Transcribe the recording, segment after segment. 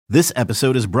This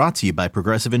episode is brought to you by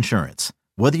Progressive Insurance.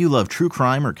 Whether you love true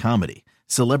crime or comedy,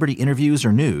 celebrity interviews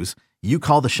or news, you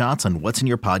call the shots on what's in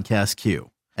your podcast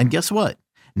queue. And guess what?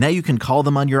 Now you can call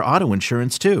them on your auto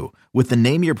insurance too with the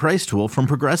Name Your Price tool from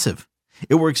Progressive.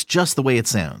 It works just the way it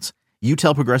sounds. You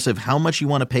tell Progressive how much you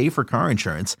want to pay for car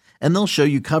insurance, and they'll show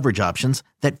you coverage options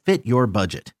that fit your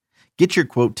budget. Get your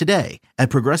quote today at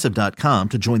Progressive.com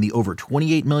to join the over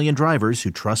 28 million drivers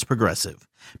who trust Progressive.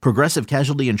 Progressive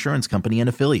Casualty Insurance Company and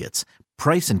Affiliates.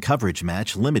 Price and coverage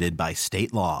match limited by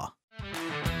state law.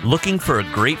 Looking for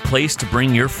a great place to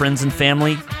bring your friends and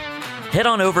family? Head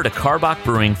on over to Karbach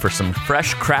Brewing for some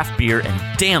fresh craft beer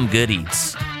and damn good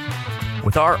eats.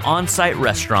 With our on-site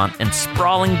restaurant and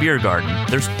sprawling beer garden,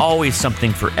 there's always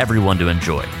something for everyone to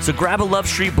enjoy. So grab a Love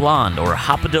Street Blonde or a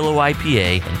Hopadillo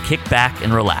IPA and kick back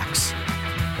and relax.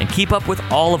 And keep up with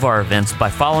all of our events by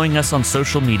following us on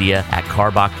social media at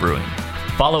Karbach Brewing.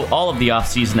 Follow all of the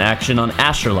off-season action on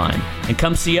Astroline and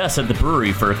come see us at the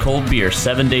brewery for a cold beer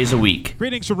 7 days a week.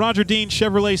 Greetings from Roger Dean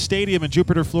Chevrolet Stadium in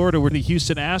Jupiter, Florida, where the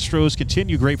Houston Astros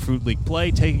continue Grapefruit League play,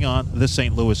 taking on the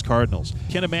St. Louis Cardinals.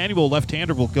 Ken Emanuel,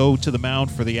 left-hander, will go to the mound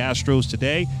for the Astros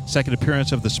today. Second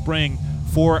appearance of the spring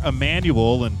for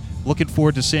Emanuel, and looking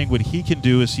forward to seeing what he can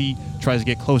do as he tries to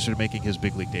get closer to making his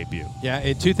big league debut. Yeah,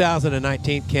 in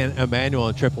 2019, Ken Emanuel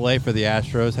in AAA for the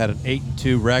Astros had an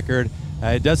 8-2 record.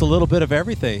 It does a little bit of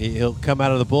everything. He'll come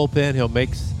out of the bullpen.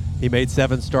 He made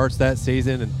 7 starts that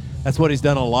season, and that's what he's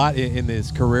done a lot in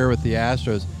his career with the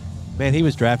Astros. Man, he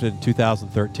was drafted in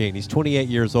 2013. He's 28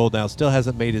 years old now, still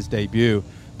hasn't made his debut.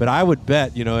 But I would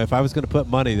bet, if I was going to put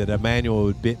money, that Emanuel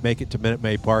would make it to Minute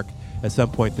Maid Park at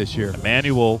some point this year.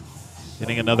 Emanuel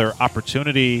getting another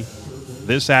opportunity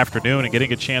this afternoon and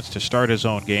getting a chance to start his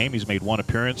own game. He's made 1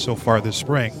 appearance so far this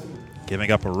spring,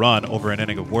 giving up a run over an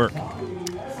inning of work.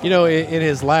 In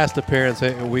his last appearance,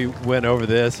 we went over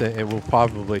this, and we'll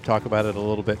probably talk about it a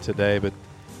little bit today, but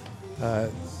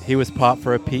he was popped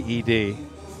for a PED.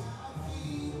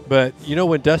 But,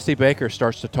 when Dusty Baker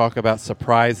starts to talk about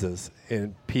surprises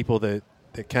and people that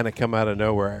kind of come out of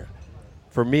nowhere,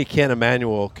 for me, Ken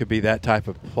Emanuel could be that type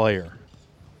of player.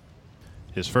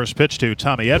 His first pitch to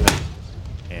Tommy Edman,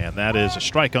 and that is a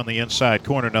strike on the inside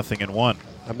corner, 0-1.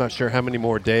 I'm not sure how many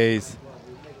more days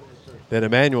that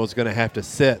Emanuel's going to have to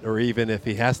sit, or even if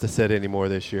he has to sit anymore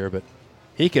this year, but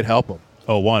he could help him.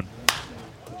 0-1.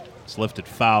 It's lifted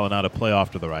foul and out of play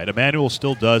off to the right. Emanuel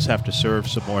still does have to serve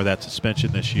some more of that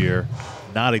suspension this year.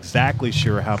 Not exactly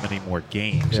sure how many more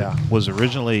games. Yeah. It was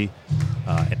originally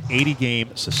an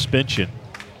 80-game suspension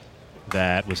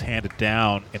that was handed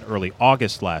down in early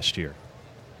August last year.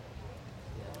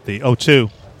 The 0-2.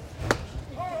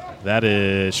 That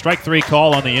is strike 3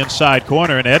 call on the inside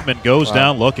corner, and Edman goes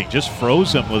down looking. Just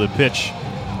froze him with a pitch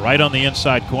right on the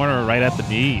inside corner, right at the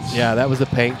knees. Yeah, that was a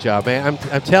paint job, man.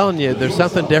 I'm telling you, there's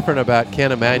something different about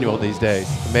Ken Emanuel these days.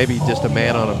 Maybe just a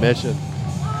man on a mission,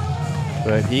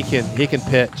 but he can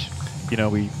pitch.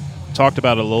 We talked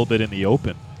about it a little bit in the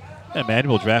open.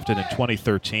 Emanuel drafted in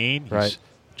 2013. He's right.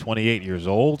 28 years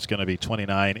old. He's going to be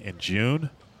 29 in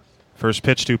June. First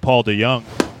pitch to Paul DeJong.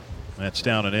 That's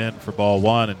down and in for ball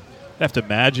 1. And I have to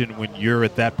imagine when you're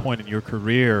at that point in your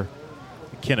career,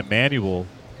 Ken Emanuel,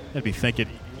 I'd be thinking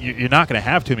you're not going to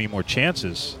have too many more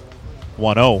chances.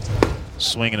 1-0,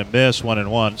 swing and a miss,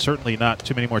 1-1. Certainly not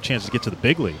too many more chances to get to the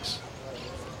big leagues.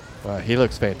 He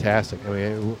looks fantastic. I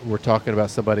mean, we're talking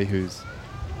about somebody who's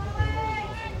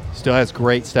still has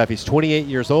great stuff. He's 28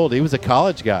 years old. He was a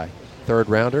college guy, 3rd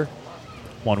rounder.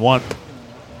 1-1.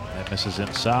 That misses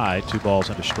inside. 2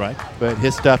 balls and a strike. But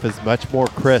his stuff is much more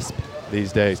crisp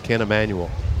these days, Ken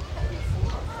Emanuel.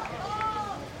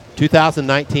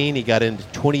 2019, he got into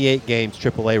 28 games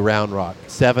AAA Round Rock,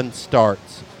 7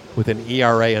 starts with an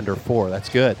ERA under 4. That's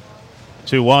good.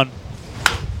 2-1.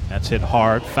 That's hit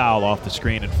hard, foul off the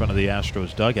screen in front of the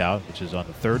Astros dugout, which is on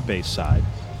the third base side.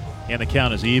 And the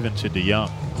count is even to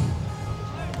DeJong.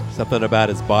 Something about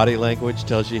his body language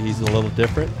tells you he's a little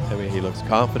different. I mean, he looks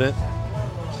confident.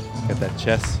 Got that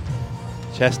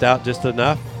chest out just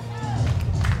enough.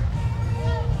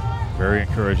 Very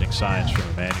encouraging signs from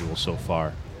Emanuel so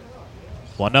far.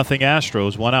 1-0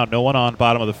 Astros, 1 out, no one on,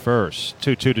 bottom of the first.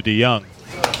 2-2 to DeJong.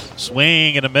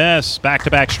 Swing and a miss.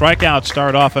 Back-to-back strikeouts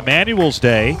start off Emanuel's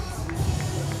day.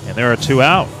 And there are 2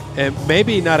 out. And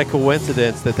maybe not a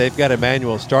coincidence that they've got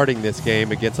Emanuel starting this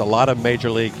game against a lot of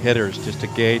major league hitters just to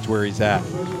gauge where he's at.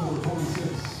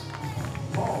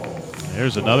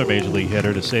 There's another major league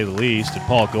hitter, to say the least, and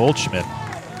Paul Goldschmidt.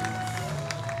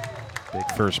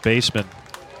 Big first baseman.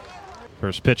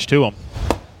 First pitch to him.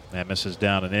 That misses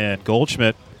down and in.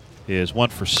 Goldschmidt is 1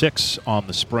 for 6 on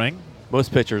the spring.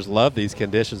 Most pitchers love these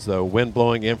conditions, though. Wind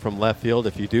blowing in from left field.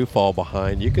 If you do fall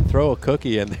behind, you can throw a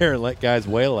cookie in there and let guys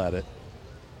wail at it.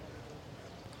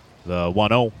 The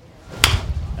 1-0.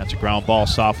 That's a ground ball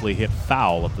softly hit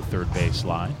foul at the third base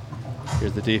line.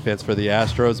 Here's the defense for the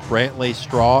Astros. Brantley,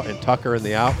 Straw, and Tucker in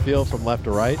the outfield from left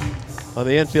to right. On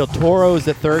the infield, Toro's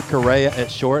at third, Correa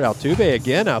at short. Altuve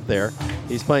again out there.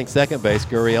 He's playing second base.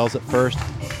 Gurriel's at first,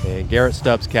 and Garrett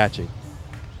Stubbs catching.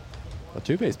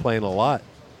 Altuve's playing a lot.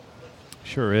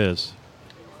 Sure is.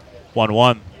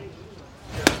 1-1.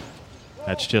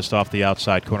 That's just off the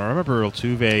outside corner. I remember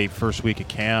Altuve first week of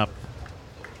camp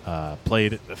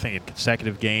played, I think, in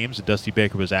consecutive games, and Dusty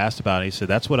Baker was asked about it. He said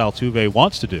that's what Altuve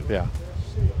wants to do. Yeah.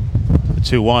 The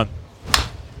 2-1.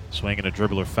 Swing and a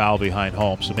dribbler foul behind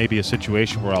home. So maybe a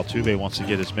situation where Altuve wants to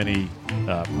get as many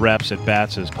reps at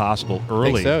bats as possible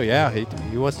early. I think so, yeah.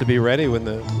 He wants to be ready when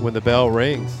the bell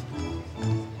rings.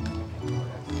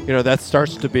 You know, that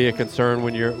starts to be a concern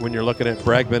when you're looking at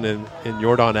Bregman and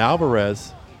Yordan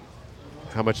Alvarez,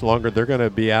 how much longer they're going to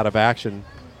be out of action,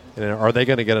 and are they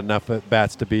going to get enough at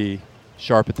bats to be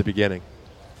sharp at the beginning?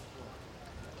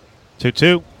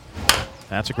 2-2.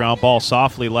 That's a ground ball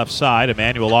softly left side.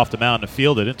 Emmanuel off the mound to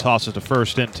field it and tosses to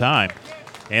first in time.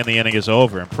 And the inning is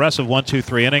over. Impressive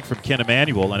 1-2-3 inning from Ken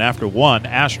Emmanuel. And after one,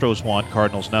 Astros 1,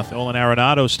 Cardinals nothing. Nolan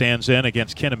Arenado stands in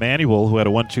against Ken Emmanuel, who had a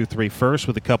 1-2-3 first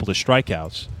with a couple of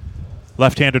strikeouts.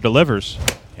 Left-hander delivers,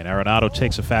 and Arenado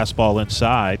takes a fastball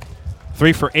inside.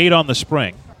 3 for 8 on the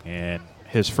spring. And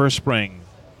his first spring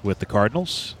with the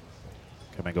Cardinals,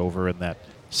 coming over in that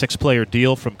 6-player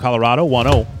deal from Colorado,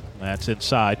 1-0. That's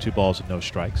inside, 2 balls and no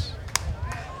strikes.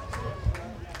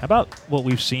 How about what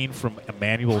we've seen from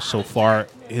Emmanuel so far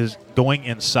is going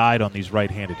inside on these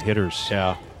right-handed hitters?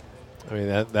 Yeah. I mean,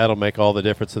 that'll make all the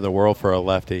difference in the world for a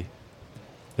lefty.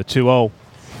 The 2-0.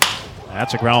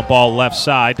 That's a ground ball left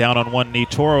side, down on one knee.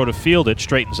 Toro to field it,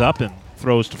 straightens up and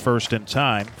throws to first in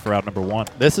time for out number 1.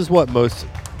 This is what most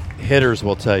hitters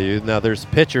will tell you. Now, there's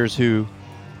pitchers who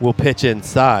will pitch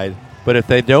inside, but if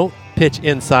they don't pitch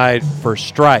inside for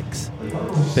strikes,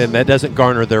 then that doesn't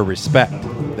garner their respect.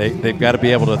 They've got to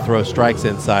be able to throw strikes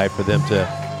inside for them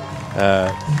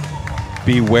to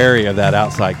be wary of that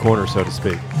outside corner, so to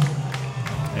speak.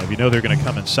 And if you know they're going to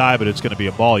come inside, but it's going to be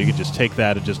a ball, you can just take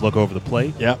that and just look over the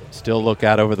plate. Yep, still look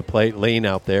out over the plate, lean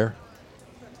out there.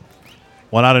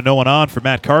 1 out and no one on for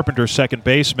Matt Carpenter, second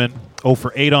baseman. 0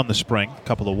 for 8 on the spring, a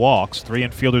couple of walks. 3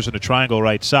 infielders in a triangle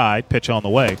right side, pitch on the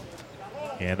way.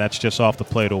 And that's just off the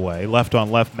plate away.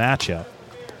 Left-on-left matchup.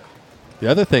 The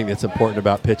other thing that's important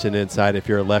about pitching inside if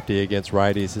you're a lefty against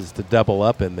righties is to double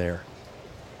up in there.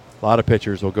 A lot of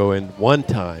pitchers will go in one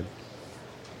time.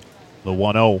 The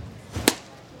 1-0.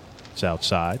 It's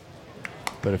outside.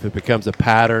 But if it becomes a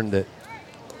pattern that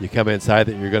you come inside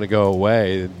that you're going to go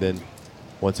away, then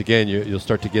once again you'll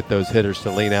start to get those hitters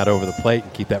to lean out over the plate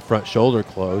and keep that front shoulder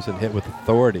closed and hit with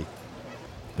authority.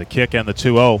 The kick and the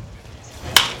 2-0.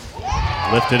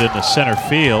 Lifted into center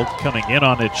field, coming in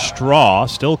on it, Straw,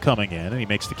 still coming in, and he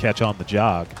makes the catch on the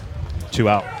jog. 2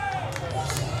 out.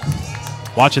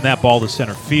 Watching that ball to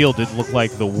center field, didn't look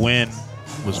like the wind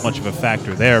was much of a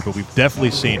factor there, but we've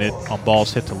definitely seen it on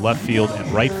balls hit to left field and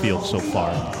right field so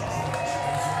far.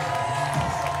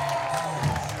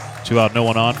 2 out, no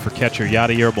one on for catcher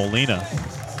Yadier Molina.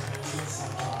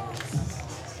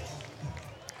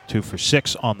 2 for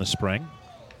 6 on the spring.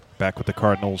 Back with the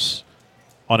Cardinals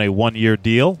on a 1-year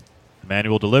deal.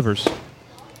 Emmanuel delivers.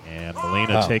 And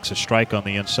Molina takes a strike on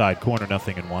the inside corner,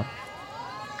 0-1.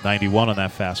 91 on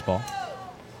that fastball.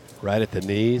 Right at the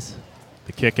knees.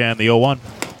 The kick and the 0-1.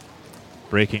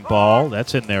 Breaking ball,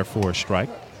 that's in there for a strike.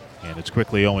 And it's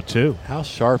quickly 0-2. How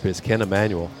sharp is Ken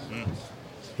Emmanuel?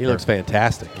 He looks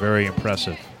fantastic. Very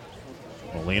impressive.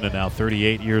 Molina now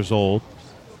 38 years old.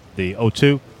 The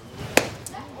 0-2.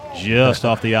 Just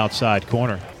off the outside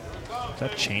corner. Is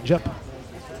that changeup?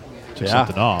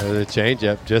 Something off. The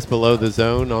changeup just below the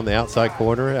zone on the outside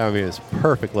corner. I mean, it's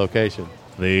perfect location.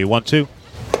 The 1-2.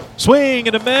 Swing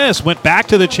and a miss. Went back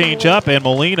to the changeup, and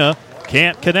Molina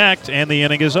can't connect, and the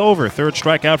inning is over. Third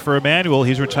strikeout for Emmanuel.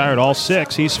 He's retired all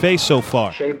 6 he's faced so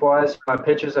far. Shape-wise, my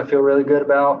pitches I feel really good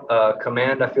about.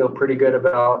 Command I feel pretty good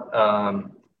about.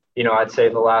 I'd say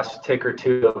the last tick or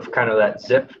two of kind of that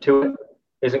zip to it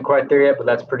isn't quite there yet, but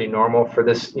that's pretty normal for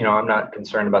this. I'm not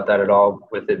concerned about that at all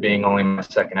with it being only my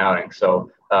second outing.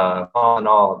 So all in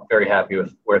all, very happy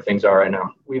with where things are right now.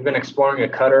 We've been exploring a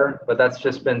cutter, but that's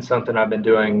just been something I've been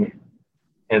doing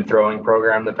in throwing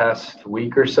program the past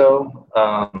week or so.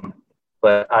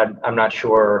 But I'm not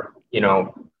sure,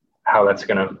 how that's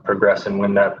going to progress and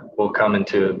when that will come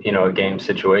into, a game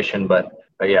situation. But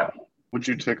yeah. What'd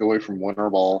you take away from winter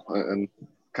ball and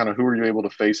kind of who were you able to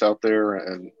face out there,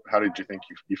 and how did you think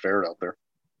you fared out there?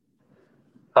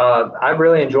 I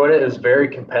really enjoyed it. It was very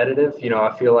competitive.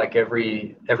 I feel like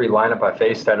every lineup I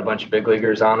faced had a bunch of big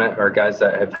leaguers on it, or guys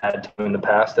that have had to in the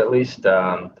past at least.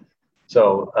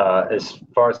 So as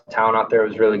far as the talent out there, it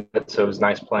was really good. So it was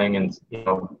nice playing in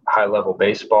high level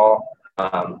baseball.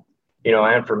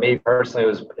 And for me personally,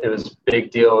 it was a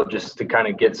big deal just to kind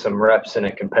of get some reps in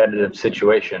a competitive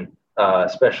situation,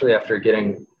 especially after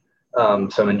getting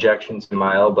some injections in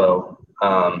my elbow.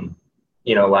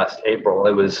 Last April,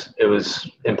 it was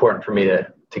important for me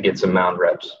to get some mound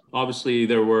reps. Obviously,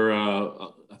 there were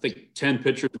I think 10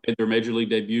 pitchers made their major league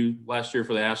debut last year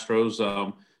for the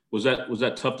Astros. Was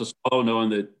that tough to swallow, knowing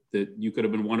that you could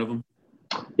have been one of them?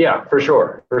 Yeah, for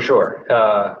sure.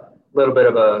 Little bit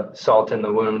of a salt in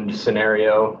the wound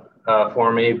scenario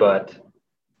for me, but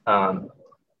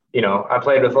I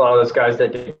played with a lot of those guys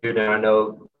that debuted, and I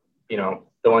know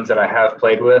the ones that I have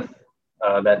played with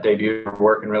that debut are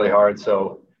working really hard.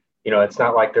 So it's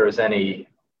not like there was any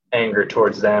anger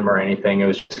towards them or anything. It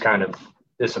was just kind of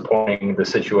disappointing, the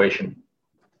situation.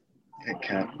 Hey,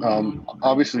 Kent.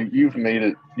 Obviously, you've made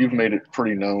it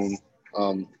pretty known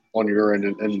on your end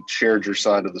and shared your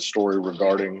side of the story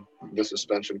regarding the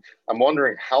suspension. I'm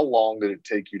wondering, how long did it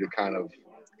take you to kind of,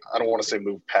 I don't want to say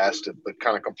move past it, but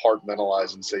kind of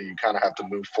compartmentalize and say you kind of have to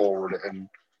move forward and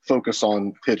focus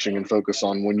on pitching and focus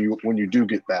on when you do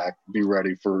get back, be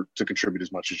ready to contribute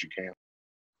as much as you can?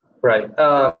 Right.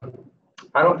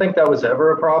 I don't think that was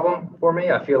ever a problem for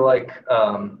me. I feel like,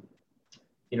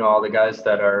 all the guys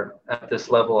that are at this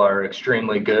level are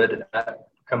extremely good at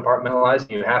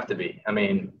compartmentalizing. You have to be. I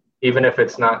mean, even if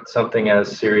it's not something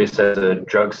as serious as a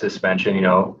drug suspension,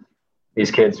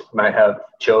 these kids might have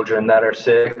children that are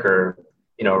sick or,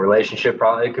 relationship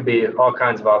problem. It could be all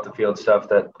kinds of off the field stuff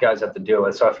that guys have to deal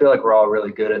with. So I feel like we're all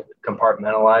really good at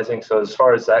compartmentalizing. So as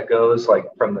far as that goes, like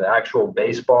from the actual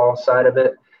baseball side of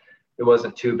it, it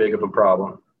wasn't too big of a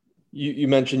problem. You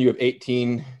mentioned you have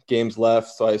 18 games left,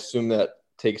 so I assume that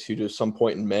takes you to some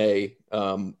point in May.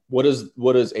 What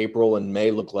does April and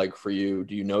May look like for you?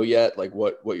 Do you know yet, like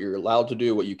what you're allowed to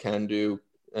do, what you can do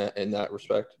in that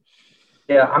respect?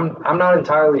 Yeah, I'm not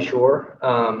entirely sure.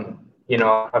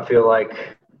 I feel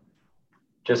like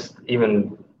just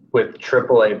even with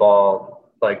AAA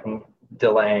ball, like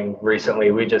delaying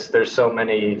recently, there's so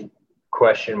many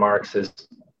question marks as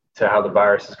to how the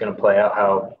virus is going to play out,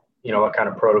 how, what kind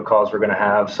of protocols we're going to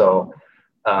have. So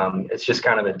it's just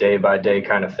kind of a day by day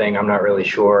kind of thing. I'm not really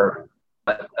sure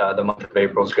what the month of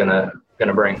April is going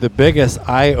to bring. The biggest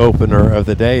eye opener of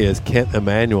the day is Kent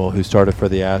Emanuel, who started for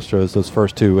the Astros those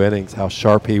first two innings, how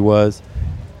sharp he was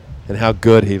and how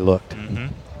good he looked. Mm-hmm.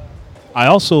 I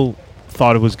also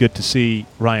thought it was good to see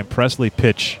Ryan Pressly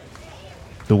pitch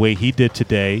the way he did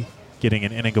today, getting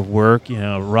an inning of work,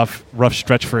 rough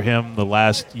stretch for him the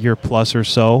last year plus or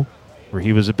so, where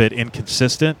he was a bit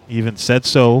inconsistent. He even said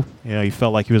so. He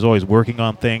felt like he was always working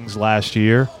on things last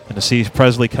year. And to see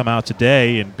Pressly come out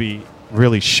today and be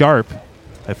really sharp,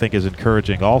 I think is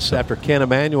encouraging also. After Kent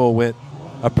Emanuel went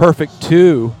a perfect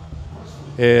 2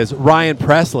 is Ryan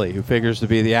Pressly, who figures to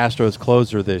be the Astros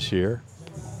closer this year.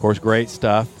 Of course, great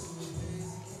stuff.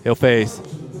 He'll face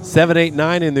 7, 8,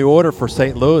 9 in the order for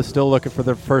St. Louis, still looking for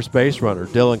their first base runner.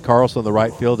 Dylan Carlson, the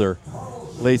right fielder,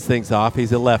 leads things off.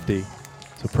 He's a lefty.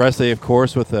 So Pressly, of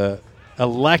course, with the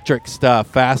electric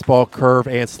stuff, fastball, curve,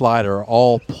 and slider,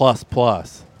 all plus.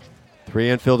 3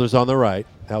 infielders on the right.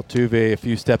 Altuve a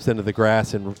few steps into the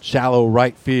grass in shallow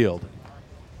right field.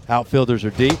 Outfielders are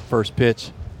deep. First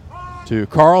pitch to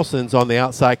Carlson's on the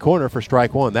outside corner for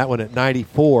strike 1. That one at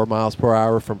 94 miles per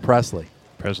hour from Pressly.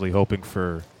 Pressly hoping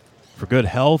for good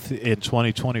health in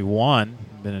 2021.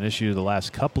 Been an issue the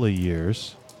last couple of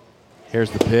years. Here's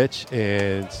the pitch,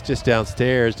 and it's just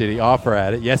downstairs. Did he offer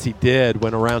at it? Yes, he did.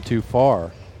 Went around too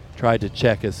far. Tried to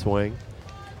check his swing.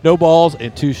 No balls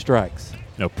and 2 strikes.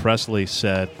 Pressly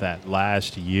said that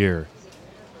last year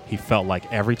he felt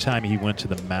like every time he went to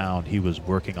the mound, he was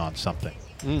working on something.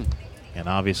 And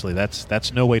obviously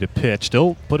that's no way to pitch.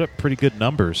 Still put up pretty good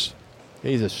numbers.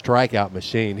 He's a strikeout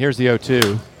machine. Here's the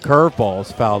 0-2.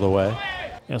 Curveball's fouled away.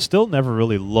 Still never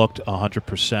really looked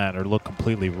 100% or looked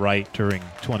completely right during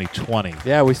 2020.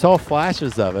 Yeah, we saw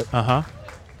flashes of it. Uh-huh.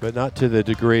 But not to the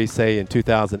degree, say, in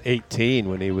 2018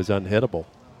 when he was unhittable.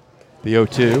 The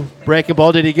 0-2. Breaking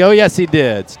ball, did he go? Yes, he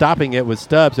did. Stopping it with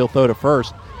Stubbs. He'll throw to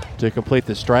first to complete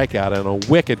the strikeout on a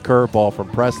wicked curveball from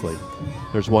Pressly.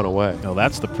 There's one away. No,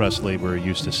 that's the Pressly we're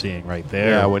used to seeing right there.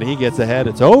 Yeah, when he gets ahead,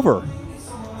 it's over.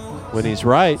 When he's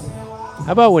right.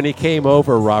 How about when he came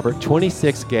over, Robert?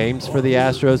 26 games for the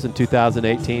Astros in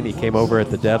 2018. He came over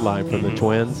at the deadline from the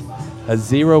Twins. a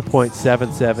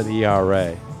 0.77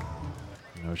 ERA.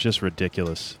 It was just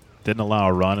ridiculous. Didn't allow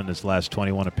a run in his last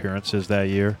 21 appearances that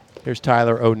year. Here's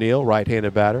Tyler O'Neill,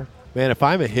 right-handed batter. Man, if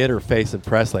I'm a hitter facing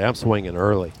Presley, I'm swinging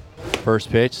early. First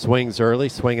pitch, swings early,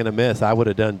 swing and a miss. I would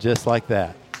have done just like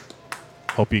that.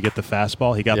 Hope you get the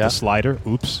fastball. He got the slider.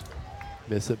 Oops.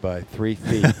 Miss it by 3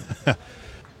 feet.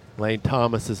 Lane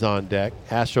Thomas is on deck.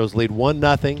 Astros lead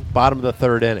 1-0, bottom of the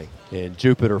third inning in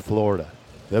Jupiter, Florida.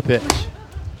 The pitch.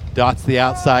 Dots the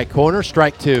outside corner,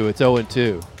 strike two. It's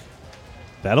 0-2.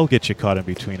 That'll get you caught in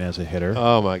between as a hitter.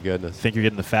 Oh, my goodness. Think you're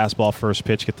getting the fastball first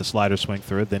pitch, get the slider swing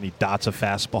through it, then he dots a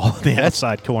fastball in the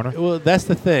outside corner. Well, that's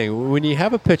the thing. When you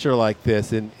have a pitcher like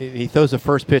this and he throws a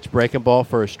first pitch breaking ball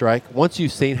for a strike, once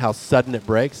you've seen how sudden it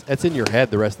breaks, that's in your head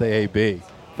the rest of the AB.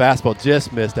 Fastball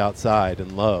just missed outside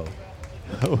and low.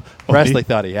 Presley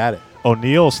thought he had it.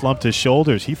 O'Neill slumped his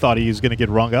shoulders. He thought he was going to get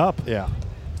rung up. Yeah.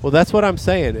 Well, that's what I'm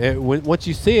saying. Once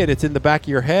you see it, it's in the back of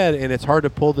your head, and it's hard to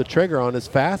pull the trigger on his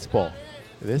fastball.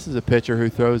 This is a pitcher who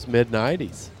throws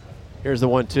mid-90s. Here's the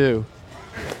 1-2.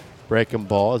 Breaking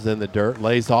ball is in the dirt,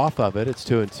 lays off of it. It's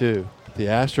 2-2. The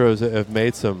Astros have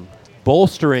made some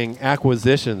bolstering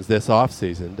acquisitions this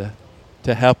offseason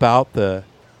to help out the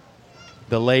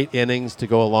late innings to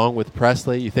go along with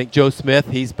Presley. You think Joe Smith,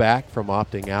 he's back from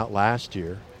opting out last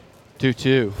year.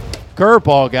 2-2.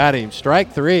 Curveball got him.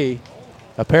 Strike three.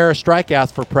 A pair of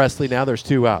strikeouts for Presley. Now there's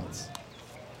 2 outs.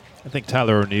 I think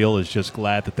Tyler O'Neill is just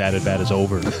glad that at-bat is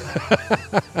over.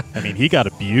 I mean, he got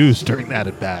abused during that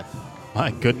at-bat.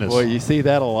 My goodness. Boy, you see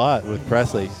that a lot with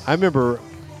Presley. I remember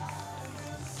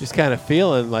just kind of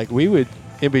feeling like we would,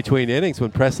 in between innings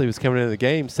when Presley was coming into the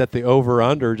game, set the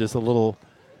over-under just a little,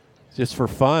 just for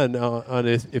fun on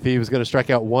if he was going to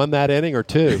strike out 1 that inning or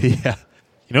 2. Yeah.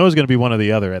 You know it was going to be one or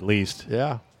the other at least.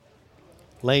 Yeah.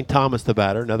 Lane Thomas, the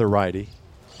batter, another righty.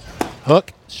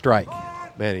 Hook, strike.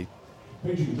 Man,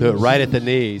 he threw it right at the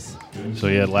knees. So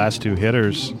you had last 2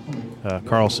 hitters,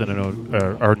 Carlson and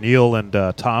O'Neill and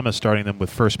Thomas, starting them with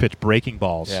first pitch breaking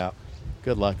balls. Yeah.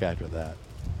 Good luck after that.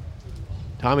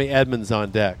 Tommy Edmonds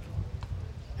on deck.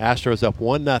 Astros up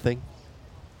 1-0.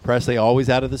 Presley always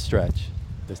out of the stretch.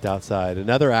 Just outside.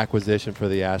 Another acquisition for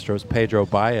the Astros, Pedro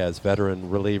Baez, veteran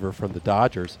reliever from the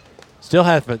Dodgers. Still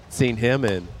haven't seen him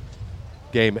in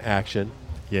game action.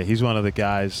 Yeah, he's one of the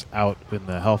guys out in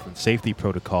the health and safety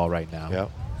protocol right now.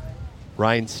 Yep.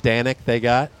 Ryan Stanek they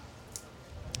got.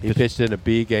 He pitched in a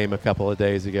B game a couple of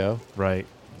days ago. Right.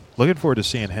 Looking forward to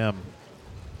seeing him.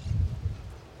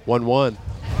 1-1.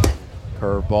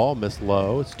 Curveball, missed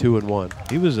low. It's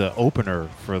 2-1. He was an opener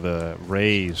for the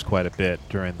Rays quite a bit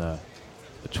during the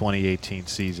 2018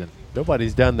 season.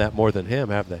 Nobody's done that more than him,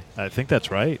 have they? I think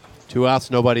that's right. 2 outs,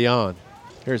 nobody on.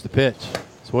 Here's the pitch.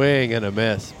 Swing and a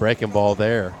miss. Breaking ball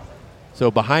there. So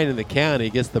behind in the count, he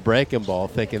gets the breaking ball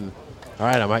thinking, all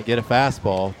right, I might get a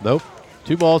fastball. Nope.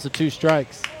 2 balls and 2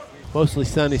 strikes. Mostly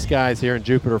sunny skies here in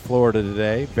Jupiter, Florida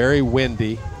today. Very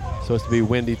windy. Supposed to be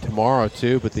windy tomorrow,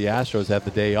 too, but the Astros have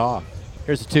the day off.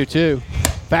 Here's a 2-2.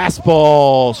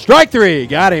 Fastball. Strike 3.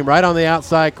 Got him right on the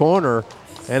outside corner.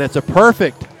 And it's a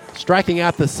perfect striking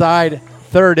out the side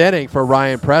third inning for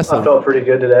Ryan Presley. I felt pretty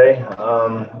good today.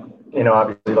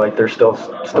 Obviously, like there's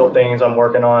still things I'm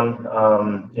working on.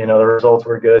 The results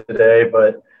were good today,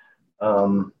 but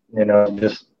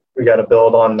just we got to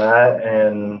build on that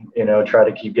and try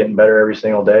to keep getting better every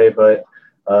single day. But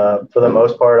for the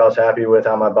most part, I was happy with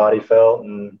how my body felt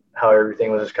and how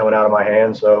everything was just coming out of my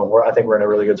hands. So I think we're in a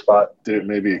really good spot. Did it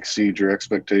maybe exceed your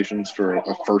expectations for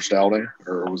a first outing,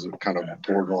 or was it kind of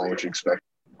borderline what you expected?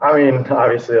 I mean,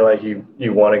 obviously, like you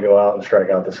want to go out and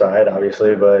strike out the side,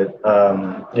 obviously, but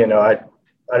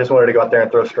I just wanted to go out there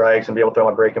and throw strikes and be able to throw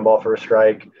my breaking ball for a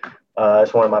strike. I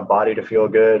just wanted my body to feel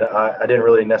good. I didn't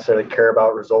really necessarily care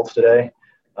about results today.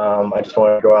 I just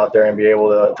wanted to go out there and be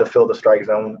able to fill the strike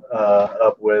zone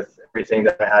up with everything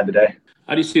that I had today.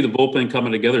 How do you see the bullpen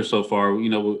coming together so far? Have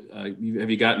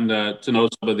you gotten to know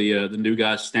some of the new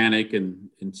guys, Stanek and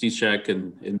Cishek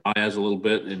and Baez a little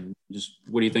bit? And just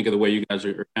what do you think of the way you guys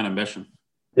are kind of meshing?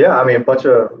 Yeah, I mean, a bunch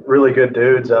of really good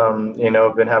dudes. I've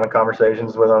been having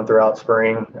conversations with them throughout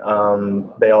spring.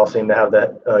 They all seem to have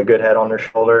that good head on their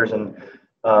shoulders, and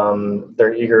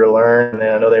they're eager to learn. And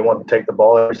I know they want to take the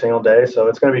ball every single day. So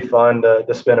it's going to be fun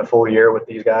to spend a full year with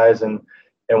these guys and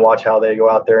watch how they go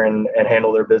out there and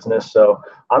handle their business. So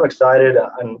I'm excited.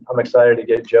 I'm excited to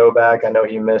get Joe back. I know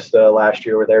he missed last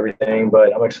year with everything,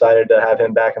 but I'm excited to have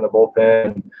him back in the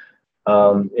bullpen.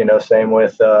 Same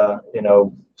with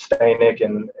Stanek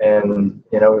and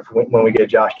when we get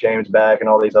Josh James back and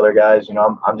all these other guys,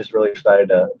 I'm just really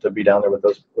excited to be down there with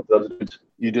those dudes.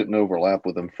 You didn't overlap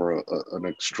with him for an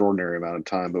extraordinary amount of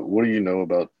time, but what do you know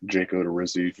about Jake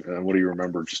Odorizzi, and what do you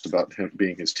remember just about him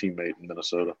being his teammate in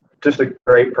Minnesota? Just a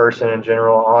great person in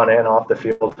general, on and off the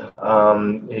field.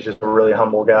 He's just a really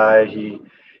humble guy. He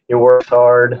works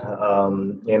hard.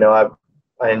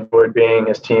 I enjoyed being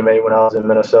his teammate when I was in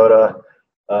Minnesota.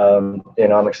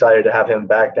 I'm excited to have him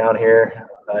back down here.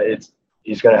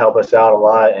 He's going to help us out a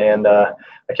lot, and I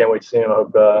can't wait to see him.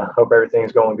 Hope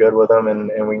everything's going good with him,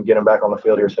 and we can get him back on the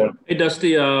field here soon. Hey,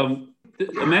 Dusty,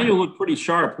 Emmanuel looked pretty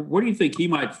sharp. Where do you think he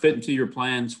might fit into your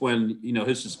plans when,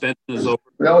 his suspension is over?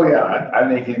 Oh, yeah. I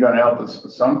think he's going to help us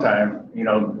sometime,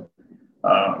 during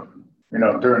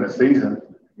the season.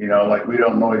 Like we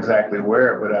don't know exactly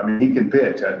where, but, he can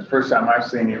pitch. The first time I've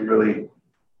seen him really,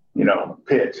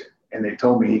 pitch, and they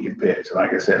told me he can pitch.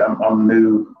 Like I said, I'm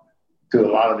new to a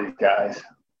lot of these guys,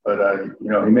 but, he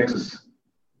mixes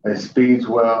his speeds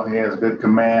well. He has good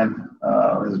command.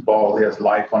 His ball, he has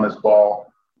life on his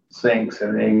ball, sinks,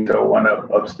 and then he can throw one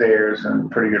upstairs and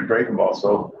pretty good breaking ball.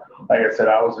 So, like I said,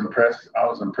 I was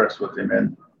impressed with him.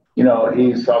 And,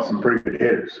 he saw some pretty good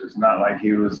hitters. It's not like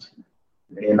he was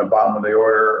in the bottom of the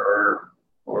order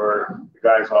or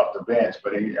guys off the bench,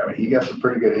 but he got some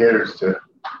pretty good hitters to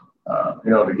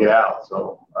get out.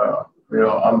 So I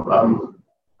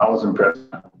was impressed.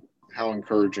 How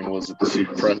encouraging was it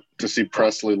to see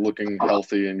Presley looking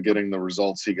healthy and getting the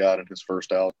results he got in his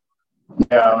first out?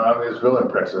 Yeah, it was real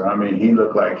impressive. He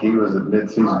looked like he was in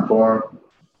mid-season form.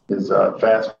 His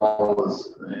fastball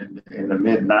was in the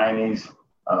mid-90s,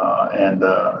 and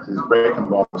his breaking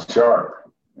ball was sharp.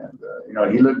 And,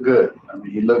 he looked good.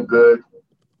 He looked good.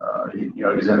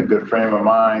 He's in a good frame of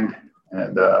mind.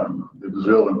 And it was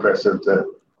real impressive to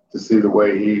see the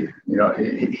way he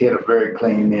hit a very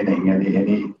clean inning, and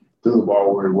he threw the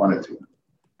ball where he wanted to.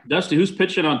 Dusty, who's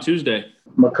pitching on Tuesday?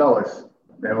 McCullers.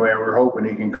 And we're hoping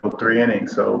he can go 3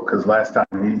 innings. So, because last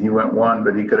time he went 1,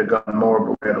 but he could have gone more,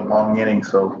 but we had a long inning.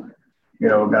 So, we're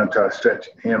going to try to stretch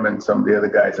him and some of the other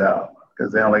guys out,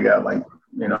 because they only got 2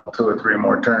 or 3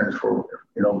 more turns before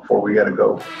we got to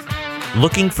go.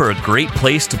 Looking for a great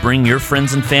place to bring your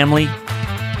friends and family?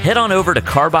 Head on over to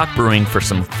Karbach Brewing for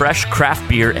some fresh craft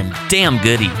beer and damn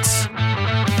good eats.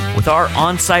 With our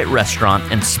on-site restaurant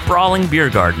and sprawling beer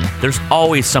garden, there's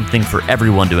always something for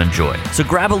everyone to enjoy. So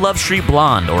grab a Love Street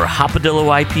Blonde or a Hopadillo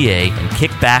IPA and kick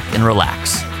back and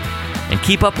relax. And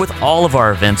keep up with all of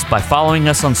our events by following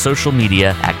us on social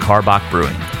media at Karbach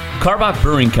Brewing. Karbach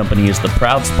Brewing Company is the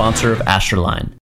proud sponsor of Astroline.